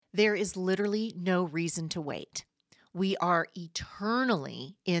There is literally no reason to wait. We are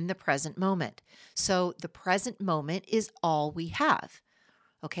eternally in the present moment. So the present moment is all we have.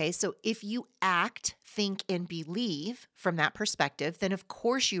 Okay, so if you act, think, and believe from that perspective, then of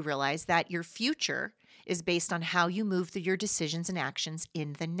course you realize that your future is based on how you move through your decisions and actions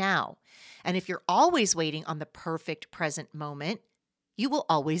in the now. And if you're always waiting on the perfect present moment, you will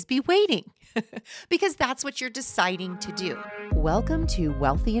always be waiting because that's what you're deciding to do. Welcome to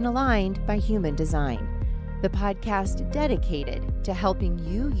Wealthy and Aligned by Human Design, the podcast dedicated to helping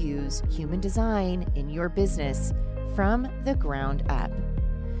you use human design in your business from the ground up.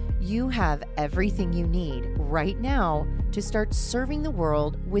 You have everything you need right now to start serving the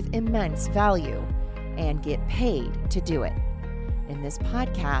world with immense value and get paid to do it. In this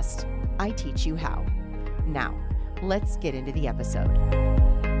podcast, I teach you how. Now, let's get into the episode.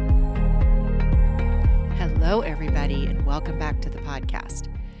 Hello, everybody, and welcome back to the podcast.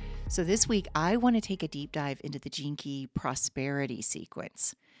 So this week, I want to take a deep dive into the Gene Key prosperity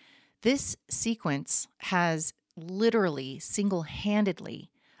sequence. This sequence has literally single-handedly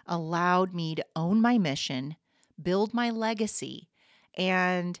allowed me to own my mission, build my legacy,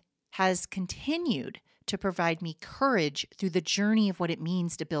 and has continued to provide me courage through the journey of what it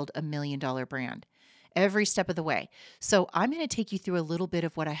means to build $1 million brand every step of the way. So I'm going to take you through a little bit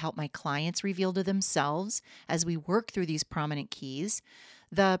of what I help my clients reveal to themselves as we work through these prominent keys.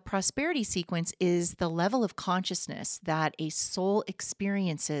 The prosperity sequence is the level of consciousness that a soul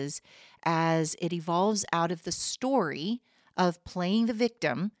experiences as it evolves out of the story of playing the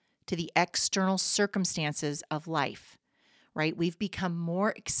victim to the external circumstances of life, right? We've become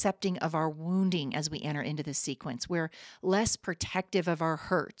more accepting of our wounding as we enter into this sequence. We're less protective of our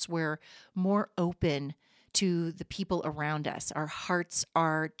hurts. We're more open to the people around us. Our hearts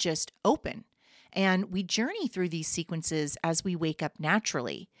are just open. And we journey through these sequences as we wake up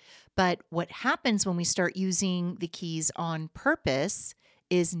naturally. But what happens when we start using the keys on purpose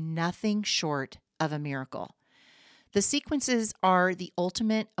is nothing short of a miracle. The sequences are the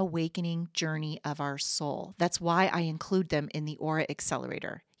ultimate awakening journey of our soul. That's why I include them in the Aura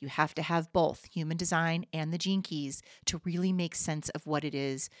Accelerator. You have to have both human design and the Gene Keys to really make sense of what it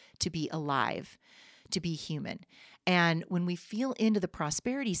is to be alive, to be human. And when we feel into the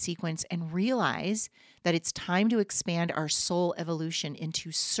prosperity sequence and realize that it's time to expand our soul evolution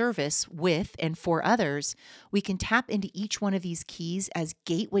into service with and for others, we can tap into each one of these keys as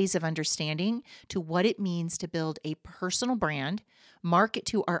gateways of understanding to what it means to build a personal brand, market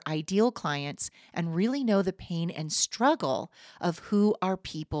to our ideal clients, and really know the pain and struggle of who our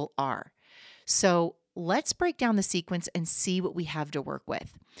people are. So let's break down the sequence and see what we have to work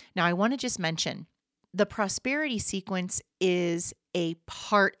with. Now, I want to just mention, the prosperity sequence is a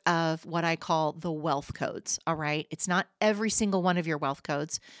part of what I call the wealth codes, all right? It's not every single one of your wealth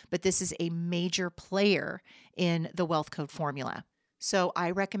codes, but this is a major player in the wealth code formula. So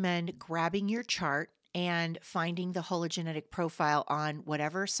I recommend grabbing your chart and finding the hologenetic profile on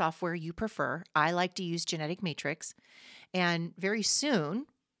whatever software you prefer. I like to use Genetic Matrix. And very soon,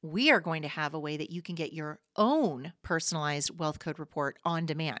 we are going to have a way that you can get your own personalized wealth code report on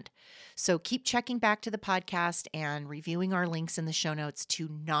demand. So keep checking back to the podcast and reviewing our links in the show notes to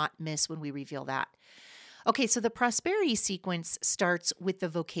not miss when we reveal that. Okay, so the prosperity sequence starts with the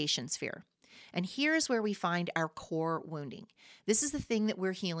vocation sphere. And here's where we find our core wounding. This is the thing that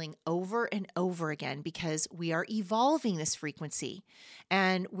we're healing over and over again because we are evolving this frequency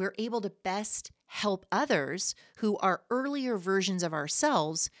and we're able to best help others who are earlier versions of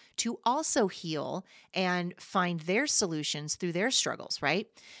ourselves to also heal and find their solutions through their struggles, right?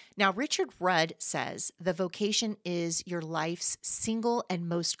 Now, Richard Rudd says the vocation is your life's single and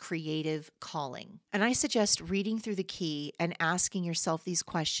most creative calling. And I suggest reading through the key and asking yourself these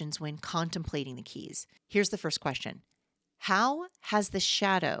questions when contemplating the keys. Here's the first question. How has the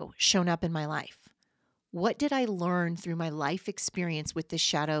shadow shown up in my life? What did I learn through my life experience with this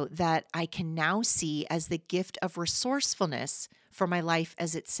shadow that I can now see as the gift of resourcefulness for my life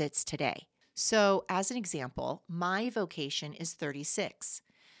as it sits today? So, as an example, my vocation is 36.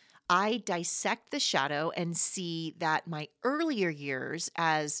 I dissect the shadow and see that my earlier years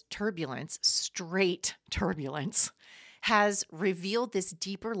as turbulence, straight turbulence, has revealed this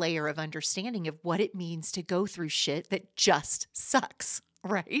deeper layer of understanding of what it means to go through shit that just sucks,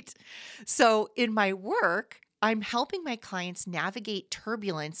 right? So in my work, I'm helping my clients navigate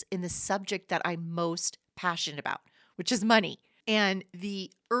turbulence in the subject that I'm most passionate about, which is money. And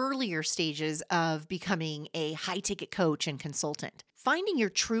the earlier stages of becoming a high-ticket coach and consultant. Finding your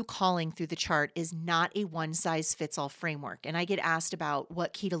true calling through the chart is not a one-size-fits-all framework. And I get asked about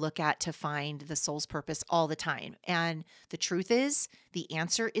what key to look at to find the soul's purpose all the time. And the truth is, the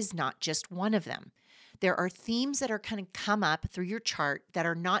answer is not just one of them. There are themes that are kind of come up through your chart that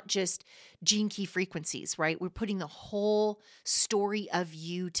are not just gene key frequencies, right? We're putting the whole story of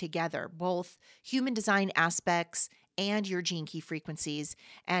you together, both human design aspects and your gene key frequencies.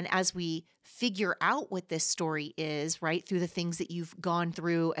 And as we figure out what this story is, right, through the things that you've gone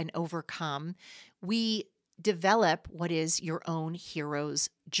through and overcome, we develop what is your own hero's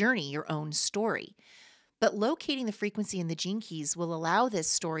journey, your own story. But locating the frequency in the gene keys will allow this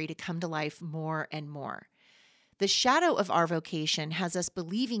story to come to life more and more. The shadow of our vocation has us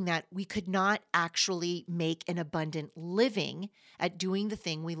believing that we could not actually make an abundant living at doing the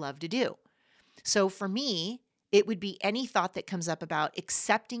thing we love to do. So for me, it would be any thought that comes up about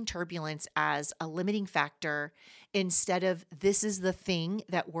accepting turbulence as a limiting factor instead of this is the thing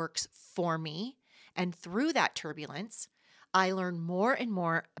that works for me. And through that turbulence, I learn more and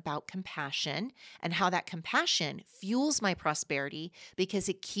more about compassion and how that compassion fuels my prosperity because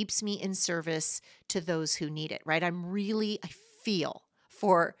it keeps me in service to those who need it, right? I feel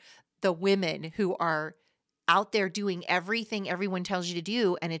for the women who are out there doing everything everyone tells you to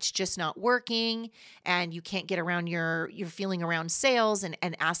do and it's just not working and you can't get around your feeling around sales and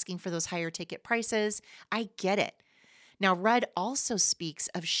asking for those higher ticket prices. I get it. Now, Rudd also speaks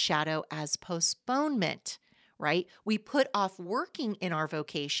of shadow as postponement, right? We put off working in our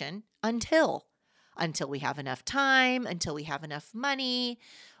vocation until we have enough time, until we have enough money,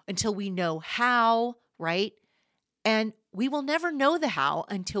 until we know how, right? And we will never know the how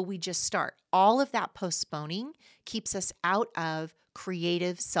until we just start. All of that postponing keeps us out of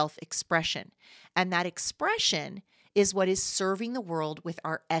creative self-expression. And that expression is what is serving the world with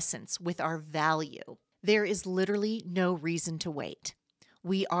our essence, with our value. There is literally no reason to wait.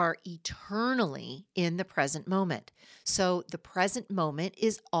 We are eternally in the present moment. So the present moment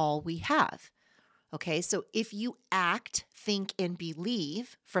is all we have. Okay, so if you act, think, and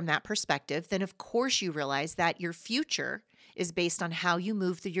believe from that perspective, then of course you realize that your future is based on how you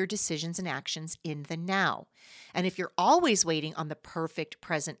move through your decisions and actions in the now. And if you're always waiting on the perfect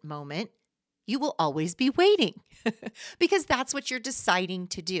present moment, you will always be waiting because that's what you're deciding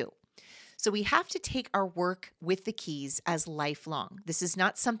to do. So we have to take our work with the keys as lifelong. This is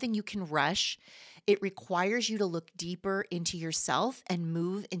not something you can rush. It requires you to look deeper into yourself and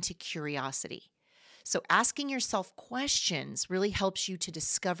move into curiosity. So asking yourself questions really helps you to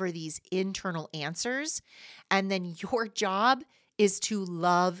discover these internal answers. And then your job is to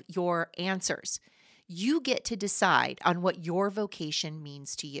love your answers. You get to decide on what your vocation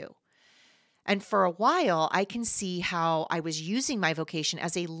means to you. And for a while, I can see how I was using my vocation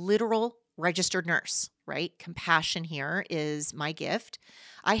as a literal registered nurse, right? Compassion here is my gift.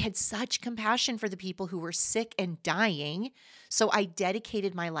 I had such compassion for the people who were sick and dying, so I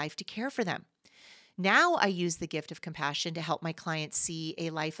dedicated my life to care for them. Now I use the gift of compassion to help my clients see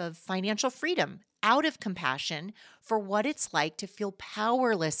a life of financial freedom out of compassion for what it's like to feel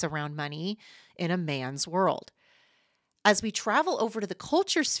powerless around money in a man's world. As we travel over to the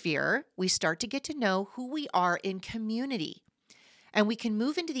culture sphere, we start to get to know who we are in community. And we can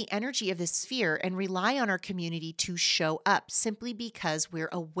move into the energy of this sphere and rely on our community to show up simply because we're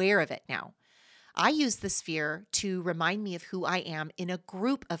aware of it now. I use the sphere to remind me of who I am in a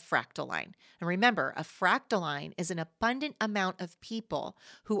group of fractal line. And remember, a fractal line is an abundant amount of people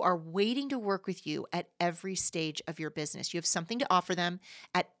who are waiting to work with you at every stage of your business. You have something to offer them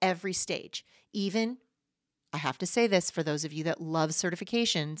at every stage. Even, I have to say this for those of you that love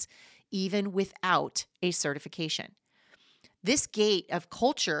certifications, even without a certification. This gate of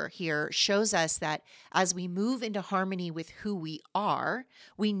culture here shows us that as we move into harmony with who we are,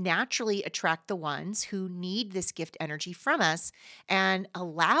 we naturally attract the ones who need this gift energy from us and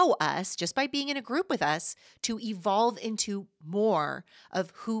allow us, just by being in a group with us, to evolve into more of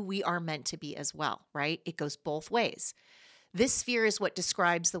who we are meant to be as well, right? It goes both ways. This sphere is what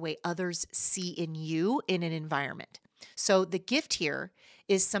describes the way others see in you in an environment. So the gift here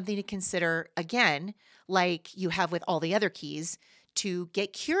is something to consider, again, like you have with all the other keys, to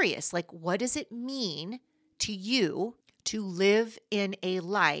get curious. Like, what does it mean to you to live in a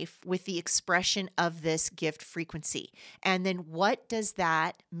life with the expression of this gift frequency? And then what does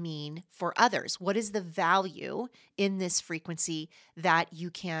that mean for others? What is the value in this frequency that you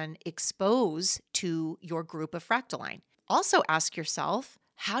can expose to your group of fractal line? Also ask yourself,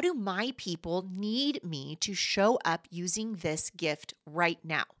 how do my people need me to show up using this gift right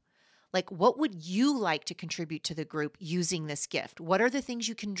now? Like, what would you like to contribute to the group using this gift? What are the things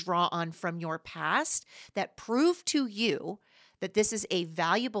you can draw on from your past that prove to you that this is a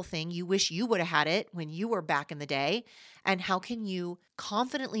valuable thing. You wish you would have had it when you were back in the day. And how can you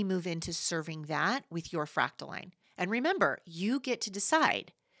confidently move into serving that with your fractal line? And remember, you get to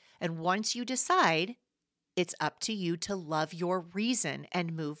decide. And once you decide, it's up to you to love your reason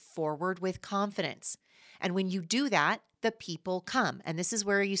and move forward with confidence. And when you do that, the people come. And this is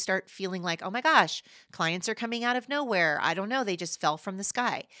where you start feeling like, oh my gosh, clients are coming out of nowhere. I don't know. They just fell from the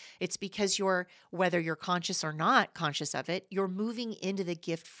sky. It's because whether you're conscious or not conscious of it, you're moving into the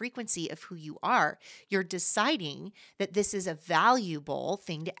gift frequency of who you are. You're deciding that this is a valuable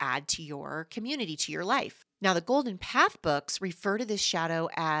thing to add to your community, to your life. Now, the Golden Path books refer to this shadow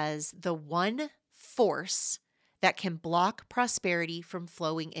as the one force that can block prosperity from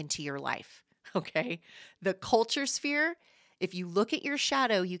flowing into your life. Okay. The culture sphere, if you look at your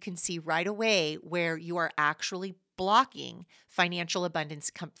shadow, you can see right away where you are actually blocking financial abundance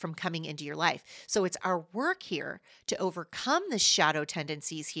from coming into your life. So it's our work here to overcome the shadow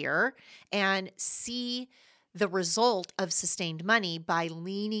tendencies here and see the result of sustained money by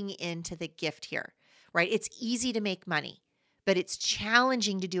leaning into the gift here, right? It's easy to make money, but it's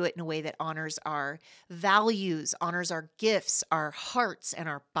challenging to do it in a way that honors our values, honors our gifts, our hearts, and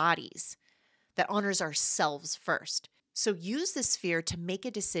our bodies, that honors ourselves first. So use this sphere to make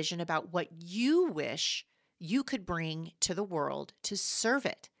a decision about what you wish you could bring to the world to serve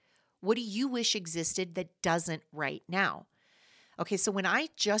it. What do you wish existed that doesn't right now? Okay, so when I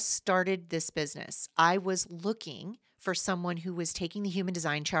just started this business, I was looking for someone who was taking the human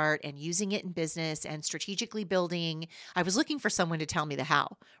design chart and using it in business and strategically building. I was looking for someone to tell me the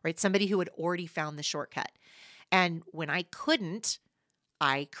how, right? Somebody who had already found the shortcut. And when I couldn't,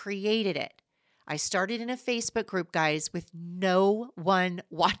 I created it. I started in a Facebook group, guys, with no one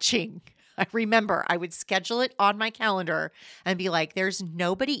watching. I remember I would schedule it on my calendar and be like, there's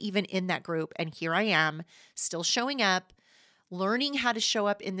nobody even in that group. And here I am, still showing up, learning how to show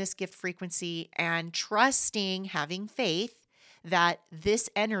up in this gift frequency and trusting, having faith that this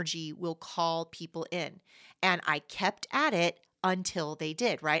energy will call people in. And I kept at it until they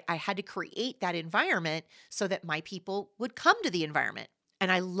did, right? I had to create that environment so that my people would come to the environment.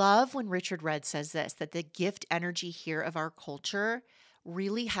 And I love when Richard Rudd says this, that the gift energy here of our culture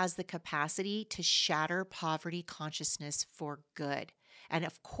really has the capacity to shatter poverty consciousness for good. And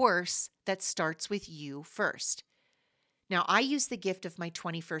of course, that starts with you first. Now, I use the gift of my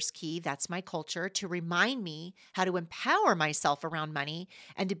 21st key, that's my culture, to remind me how to empower myself around money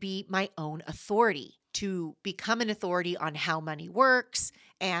and to be my own authority, to become an authority on how money works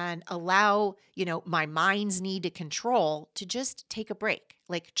and allow, my mind's need to control to just take a break.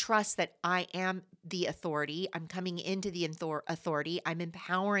 Like trust that I am the authority. I'm coming into the authority. I'm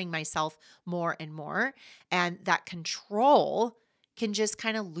empowering myself more and more. And that control can just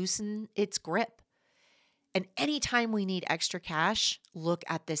kind of loosen its grip. And anytime we need extra cash, look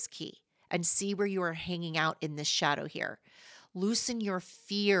at this key and see where you are hanging out in this shadow here. Loosen your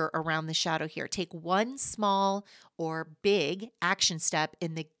fear around the shadow here. Take one small or big action step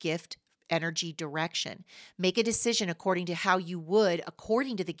in the gift energy direction. Make a decision according to how you would,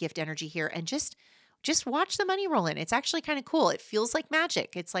 according to the gift energy here, and just watch the money roll in. It's actually kind of cool. It feels like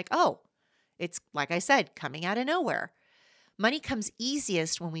magic. It's like, it's like I said, coming out of nowhere. Money comes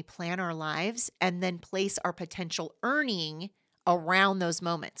easiest when we plan our lives and then place our potential earning around those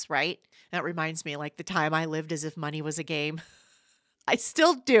moments, right? That reminds me, like the time I lived as if money was a game. I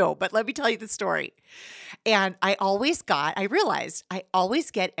still do, but let me tell you the story. And I realized I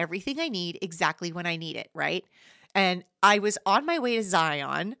always get everything I need exactly when I need it, right? And I was on my way to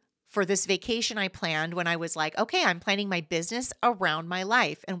Zion for this vacation I planned when I was like, okay, I'm planning my business around my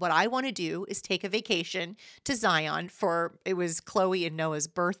life. And what I want to do is take a vacation to Zion it was Chloe and Noah's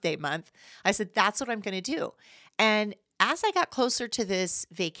birthday month. I said, that's what I'm going to do. And as I got closer to this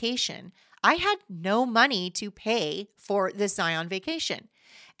vacation, I had no money to pay for this Zion vacation.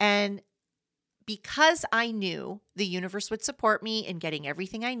 And because I knew the universe would support me in getting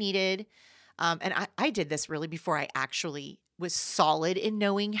everything I needed, and I did this really before I actually was solid in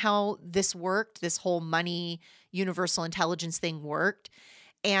knowing how this worked, this whole money, universal intelligence thing worked.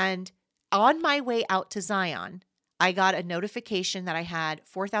 And on my way out to Zion, I got a notification that I had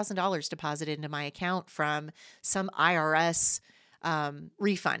 $4,000 deposited into my account from some IRS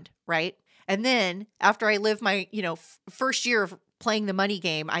refund, right? And then after I lived my, first year of playing the money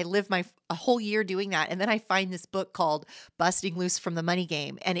game, I lived a whole year doing that. And then I find this book called Busting Loose from the Money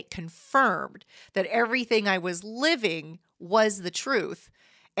Game. And it confirmed that everything I was living was the truth.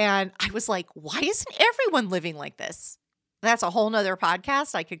 And I was like, why isn't everyone living like this? That's a whole nother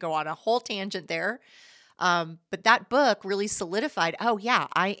podcast. I could go on a whole tangent there. But that book really solidified, oh yeah,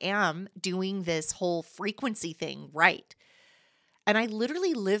 I am doing this whole frequency thing right. And I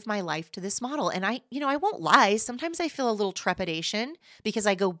literally live my life to this model. And I won't lie. Sometimes I feel a little trepidation because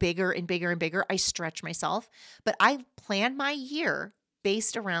I go bigger and bigger and bigger. I stretch myself, but I plan my year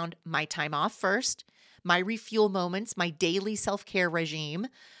based around my time off first, my refuel moments, my daily self-care regime,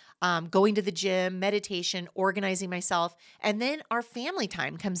 going to the gym, meditation, organizing myself. And then our family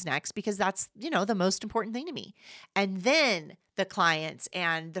time comes next because that's, the most important thing to me. And then the clients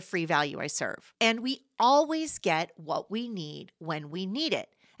and the free value I serve. And we always get what we need when we need it.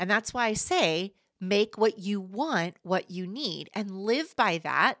 And that's why I say, make what you want, what you need, and live by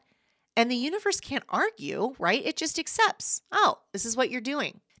that. And the universe can't argue, right? It just accepts, oh, this is what you're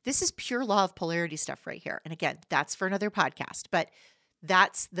doing. This is pure law of polarity stuff right here. And again, that's for another podcast, but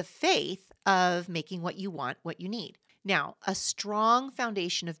that's the faith of making what you want, what you need. Now, a strong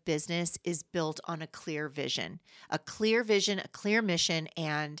foundation of business is built on a clear vision, a clear mission,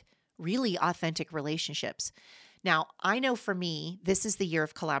 and really authentic relationships. Now, I know for me, this is the year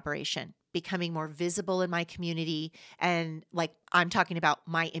of collaboration, becoming more visible in my community. And like I'm talking about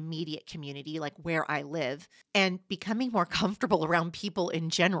my immediate community, like where I live, and becoming more comfortable around people in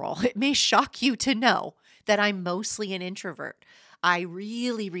general. It may shock you to know that I'm mostly an introvert. I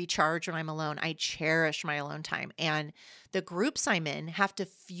really recharge when I'm alone. I cherish my alone time. And the groups I'm in have to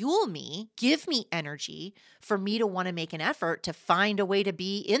fuel me, give me energy for me to want to make an effort to find a way to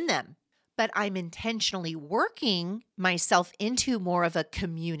be in them. But I'm intentionally working myself into more of a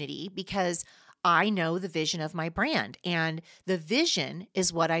community because I know the vision of my brand. And the vision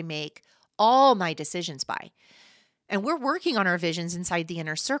is what I make all my decisions by. And we're working on our visions inside the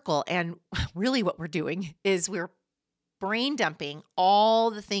inner circle. And really what we're doing is we're brain dumping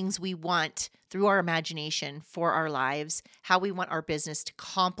all the things we want through our imagination for our lives, how we want our business to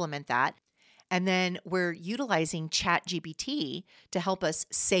complement that. And then we're utilizing ChatGPT to help us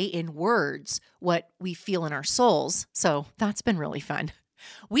say in words what we feel in our souls. So that's been really fun.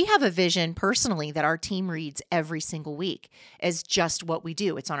 We have a vision personally that our team reads every single week as just what we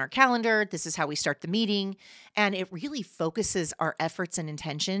do. It's on our calendar. This is how we start the meeting. And it really focuses our efforts and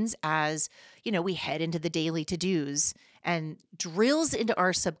intentions as, we head into the daily to-dos and drills into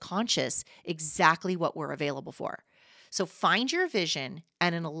our subconscious exactly what we're available for. So find your vision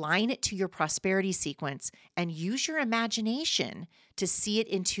and align it to your prosperity sequence and use your imagination to see it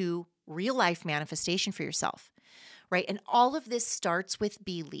into real life manifestation for yourself. Right? And all of this starts with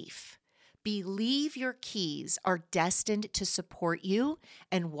belief. Believe your keys are destined to support you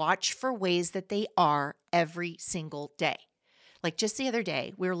and watch for ways that they are every single day. Like just the other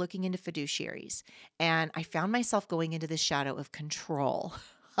day, we were looking into fiduciaries and I found myself going into the shadow of control.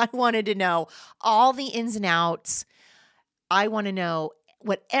 I wanted to know all the ins and outs. I want to know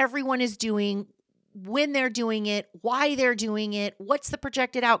what everyone is doing, when they're doing it, why they're doing it, what's the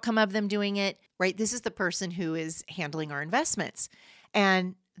projected outcome of them doing it, right? This is the person who is handling our investments.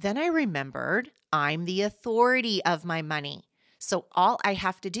 And then I remembered I'm the authority of my money. So all I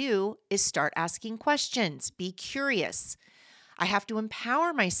have to do is start asking questions, be curious. I have to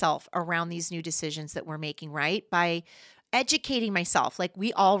empower myself around these new decisions that we're making, right? By educating myself. Like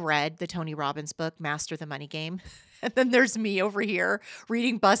we all read the Tony Robbins book, Master the Money Game. And then there's me over here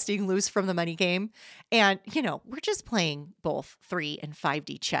reading Busting Loose from the Money Game. And, we're just playing both 3 and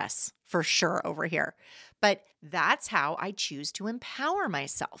 5D chess for sure over here. But that's how I choose to empower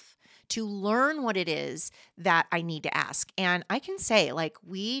myself to learn what it is that I need to ask. And I can say, like,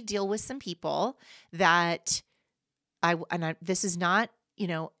 we deal with some people that this is not,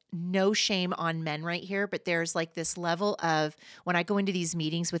 no shame on men right here, but there's like this level of, when I go into these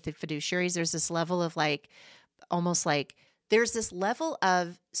meetings with the fiduciaries, there's this level of like, almost like there's this level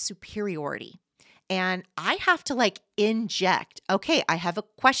of superiority. And I have to like inject, okay, I have a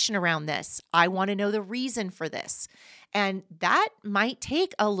question around this. I want to know the reason for this. And that might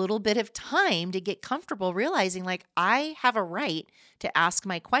take a little bit of time to get comfortable realizing like I have a right to ask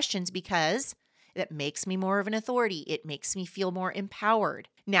my questions because that makes me more of an authority. It makes me feel more empowered.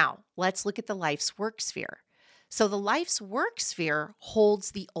 Now, let's look at the life's work sphere. So the life's work sphere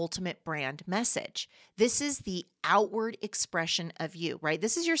holds the ultimate brand message. This is the outward expression of you, right?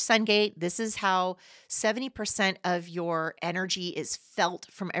 This is your sun gate. This is how 70% of your energy is felt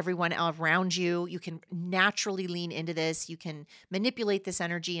from everyone around you. You can naturally lean into this. You can manipulate this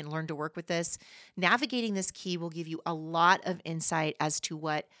energy and learn to work with this. Navigating this key will give you a lot of insight as to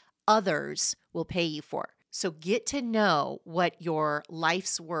what others will pay you for. So get to know what your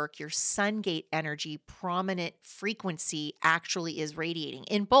life's work, your sun gate energy, prominent frequency actually is radiating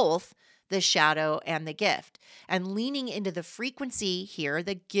in both the shadow and the gift. And leaning into the frequency here,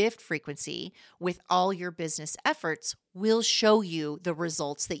 the gift frequency, with all your business efforts will show you the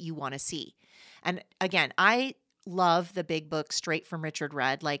results that you want to see. And again, I love the big book straight from Richard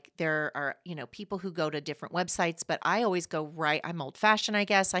Rudd. Like there are, people who go to different websites, but I always go right. I'm old fashioned, I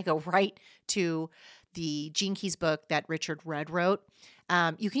guess. I go right to the Gene Keys book that Richard Rudd wrote.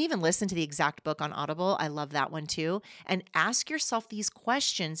 You can even listen to the exact book on Audible. I love that one too. And ask yourself these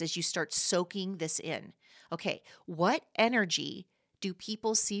questions as you start soaking this in. Okay, what energy do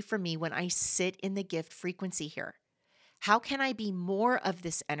people see from me when I sit in the gift frequency here? How can I be more of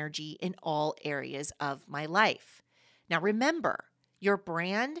this energy in all areas of my life? Now, remember, your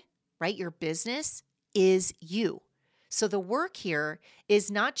brand, right? Your business is you. So the work here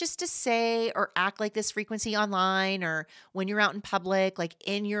is not just to say or act like this frequency online or when you're out in public, like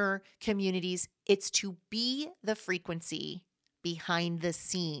in your communities. It's to be the frequency behind the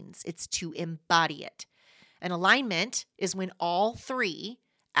scenes. It's to embody it. And alignment is when all three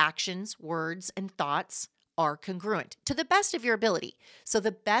actions, words, and thoughts are congruent to the best of your ability. So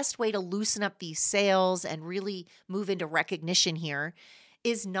the best way to loosen up these sails and really move into recognition here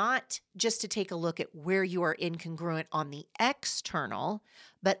is not just to take a look at where you are incongruent on the external,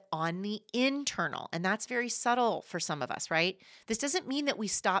 but on the internal. And that's very subtle for some of us, right? This doesn't mean that we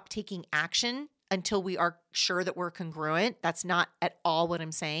stop taking action until we are sure that we're congruent. That's not at all what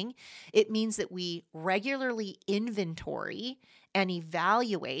I'm saying. It means that we regularly inventory and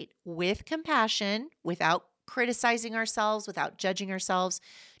evaluate with compassion, without criticizing ourselves, without judging ourselves,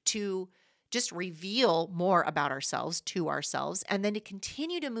 to just reveal more about ourselves to ourselves, and then to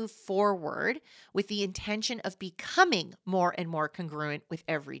continue to move forward with the intention of becoming more and more congruent with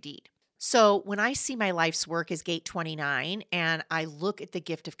every deed. So when I see my life's work as gate 29 and I look at the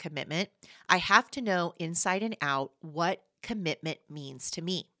gift of commitment, I have to know inside and out what commitment means to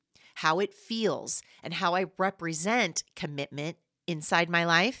me, how it feels, and how I represent commitment inside my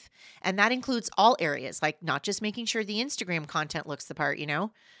life. And that includes all areas, like not just making sure the Instagram content looks the part,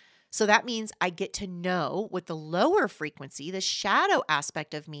 So that means I get to know what the lower frequency, the shadow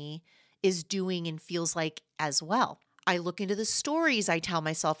aspect of me, is doing and feels like as well. I look into the stories I tell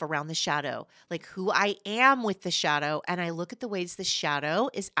myself around the shadow, like who I am with the shadow, and I look at the ways the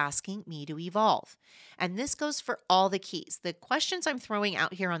shadow is asking me to evolve. And this goes for all the keys. The questions I'm throwing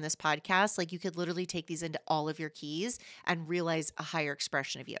out here on this podcast, like you could literally take these into all of your keys and realize a higher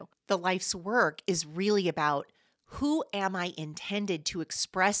expression of you. The life's work is really about who am I intended to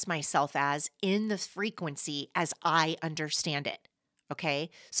express myself as in the frequency as I understand it. Okay,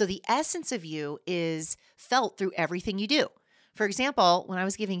 so the essence of you is felt through everything you do. For example, when I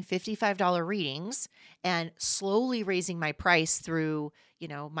was giving $55 readings and slowly raising my price through,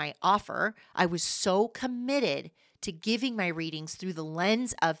 my offer, I was so committed to giving my readings through the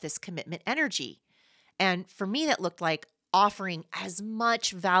lens of this commitment energy. And for me, that looked like offering as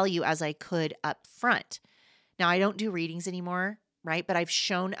much value as I could up front. Now, I don't do readings anymore, right? But I've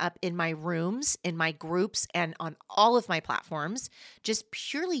shown up in my rooms, in my groups, and on all of my platforms, just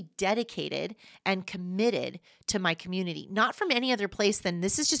purely dedicated and committed to my community, not from any other place than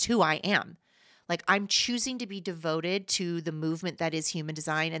this is just who I am. Like I'm choosing to be devoted to the movement that is human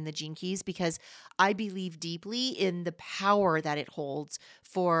design and the Gene Keys because I believe deeply in the power that it holds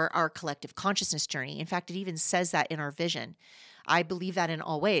for our collective consciousness journey. In fact, it even says that in our vision. I believe that in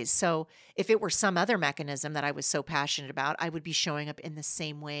all ways. So if it were some other mechanism that I was so passionate about, I would be showing up in the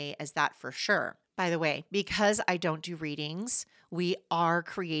same way as that for sure. By the way, because I don't do readings, we are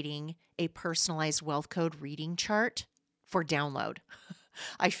creating a personalized wealth code reading chart for download.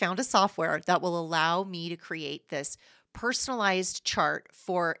 I found a software that will allow me to create this personalized chart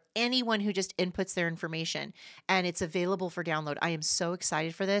for anyone who just inputs their information, and it's available for download. I am so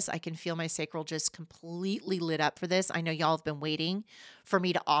excited for this. I can feel my sacral just completely lit up for this. I know y'all have been waiting for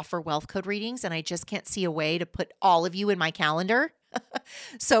me to offer wealth code readings, and I just can't see a way to put all of you in my calendar.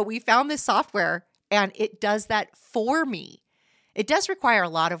 So we found this software, and it does that for me. It does require a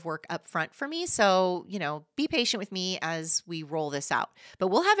lot of work up front for me. So, be patient with me as we roll this out. But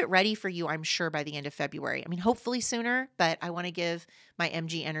we'll have it ready for you, I'm sure, by the end of February. I mean, hopefully sooner, but I want to give my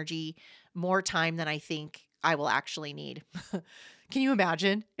MG energy more time than I think I will actually need. Can you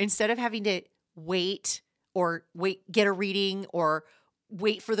imagine? Instead of having to wait, get a reading or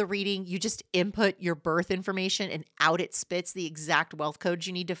wait for the reading, you just input your birth information and out it spits the exact wealth codes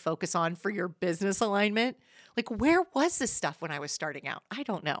you need to focus on for your business alignment. Like, where was this stuff when I was starting out? I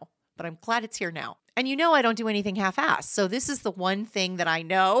don't know, but I'm glad it's here now. And I don't do anything half-assed. So this is the one thing that I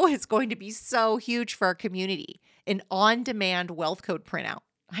know is going to be so huge for our community, an on-demand wealth code printout.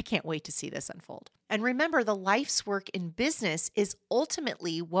 I can't wait to see this unfold. And remember, the life's work in business is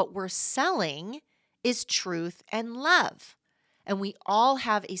ultimately what we're selling is truth and love. And we all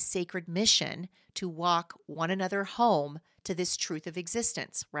have a sacred mission to walk one another home to this truth of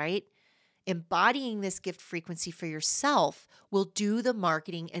existence, right? Embodying this gift frequency for yourself will do the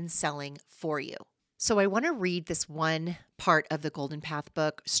marketing and selling for you. So I want to read this one part of the Golden Path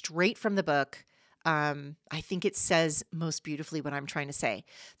book straight from the book. I think it says most beautifully what I'm trying to say.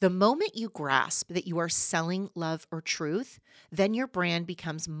 The moment you grasp that you are selling love or truth, then your brand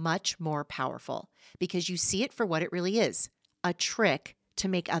becomes much more powerful because you see it for what it really is, a trick to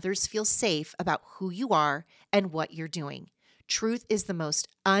make others feel safe about who you are and what you're doing. Truth is the most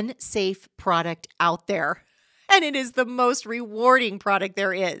unsafe product out there, and it is the most rewarding product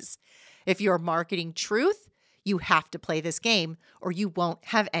there is. If you're marketing truth, you have to play this game or you won't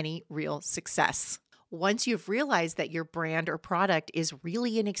have any real success. Once you've realized that your brand or product is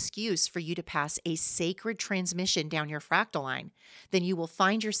really an excuse for you to pass a sacred transmission down your fractal line, then you will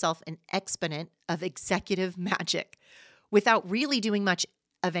find yourself an exponent of executive magic. Without really doing much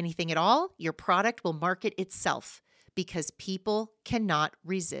of anything at all, your product will market itself because people cannot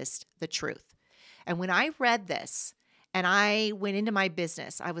resist the truth. And when I read this and I went into my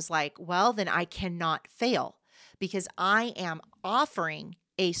business, I was like, well, then I cannot fail because I am offering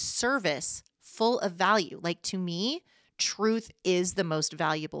a service full of value. Like to me, truth is the most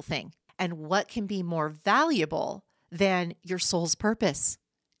valuable thing. And what can be more valuable than your soul's purpose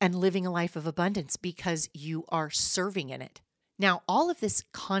and living a life of abundance because you are serving in it? Now, all of this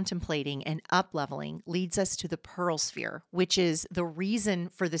contemplating and up-leveling leads us to the pearl sphere, which is the reason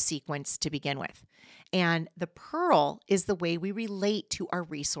for the sequence to begin with. And the pearl is the way we relate to our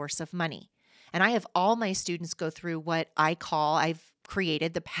resource of money. And I have all my students go through what I've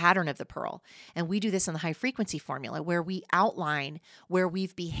created the pattern of the pearl. And we do this in the high frequency formula where we outline where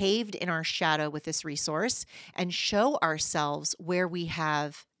we've behaved in our shadow with this resource and show ourselves where we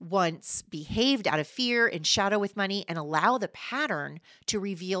have once behaved out of fear and shadow with money and allow the pattern to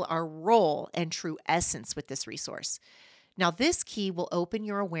reveal our role and true essence with this resource. Now, this key will open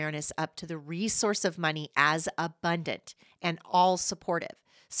your awareness up to the resource of money as abundant and all supportive,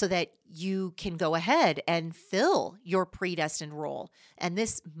 so that you can go ahead and fill your predestined role. And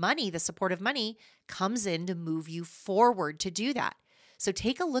this money, the supportive money, comes in to move you forward to do that. So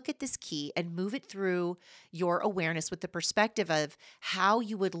take a look at this key and move it through your awareness with the perspective of how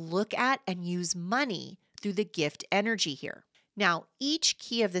you would look at and use money through the gift energy here. Now, each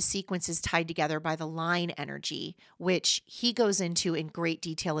key of the sequence is tied together by the line energy, which he goes into in great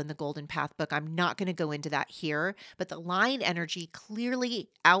detail in the Golden Path book. I'm not going to go into that here, but the line energy clearly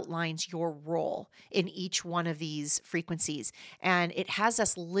outlines your role in each one of these frequencies. And it has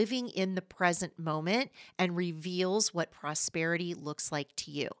us living in the present moment and reveals what prosperity looks like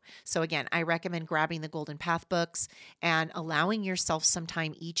to you. So again, I recommend grabbing the Golden Path books and allowing yourself some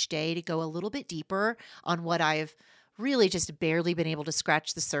time each day to go a little bit deeper on what I've really just barely been able to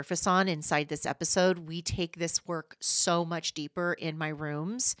scratch the surface on inside this episode. We take this work so much deeper in my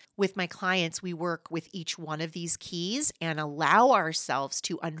rooms. With my clients, we work with each one of these keys and allow ourselves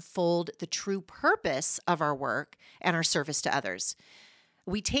to unfold the true purpose of our work and our service to others.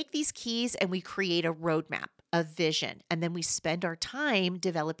 We take these keys and we create a roadmap, a vision, and then we spend our time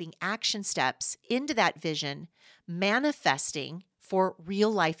developing action steps into that vision, manifesting for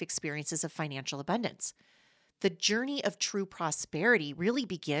real life experiences of financial abundance. The journey of true prosperity really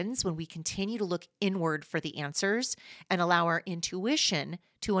begins when we continue to look inward for the answers and allow our intuition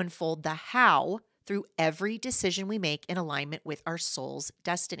to unfold the how through every decision we make in alignment with our soul's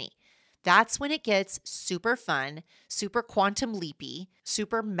destiny. That's when it gets super fun, super quantum leapy,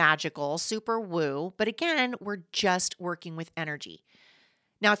 super magical, super woo. But again, we're just working with energy.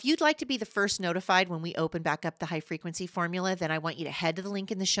 Now, if you'd like to be the first notified when we open back up the high frequency formula, then I want you to head to the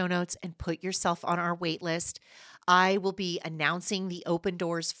link in the show notes and put yourself on our wait list. I will be announcing the open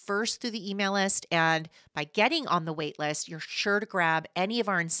doors first through the email list. And by getting on the wait list, you're sure to grab any of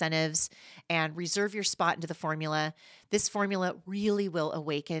our incentives and reserve your spot into the formula. This formula really will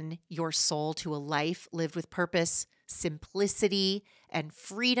awaken your soul to a life lived with purpose, simplicity, and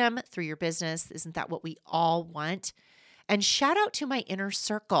freedom through your business. Isn't that what we all want? And shout out to my inner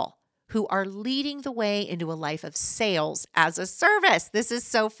circle who are leading the way into a life of sales as a service. This is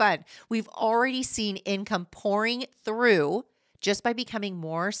so fun. We've already seen income pouring through just by becoming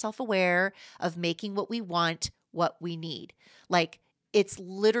more self-aware of making what we want, what we need. Like it's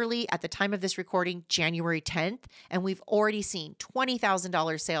literally at the time of this recording, January 10th, and we've already seen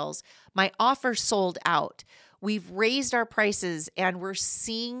 $20,000 sales. My offer sold out. We've raised our prices and we're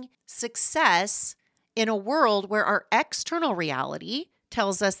seeing success in a world where our external reality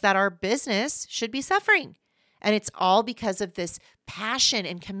tells us that our business should be suffering. And it's all because of this passion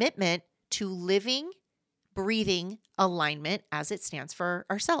and commitment to living, breathing alignment as it stands for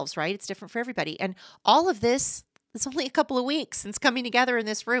ourselves, right? It's different for everybody. And all of this, It's only a couple of weeks since coming together in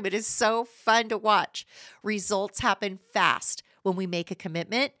this room. It is so fun to watch. Results happen fast when we make a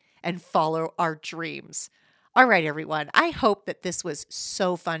commitment and follow our dreams. All right, everyone. I hope that this was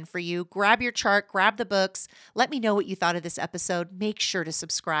so fun for you. Grab your chart, grab the books. Let me know what you thought of this episode. Make sure to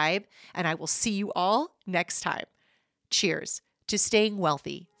subscribe, and I will see you all next time. Cheers to staying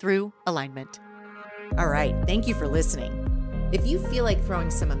wealthy through alignment. All right. Thank you for listening. If you feel like throwing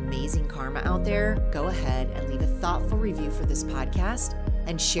some amazing karma out there, go ahead and leave a thoughtful review for this podcast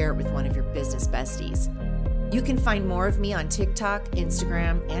and share it with one of your business besties. You can find more of me on TikTok,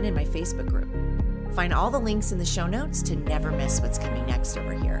 Instagram, and in my Facebook group. Find all the links in the show notes to never miss what's coming next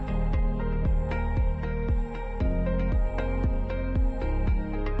over here.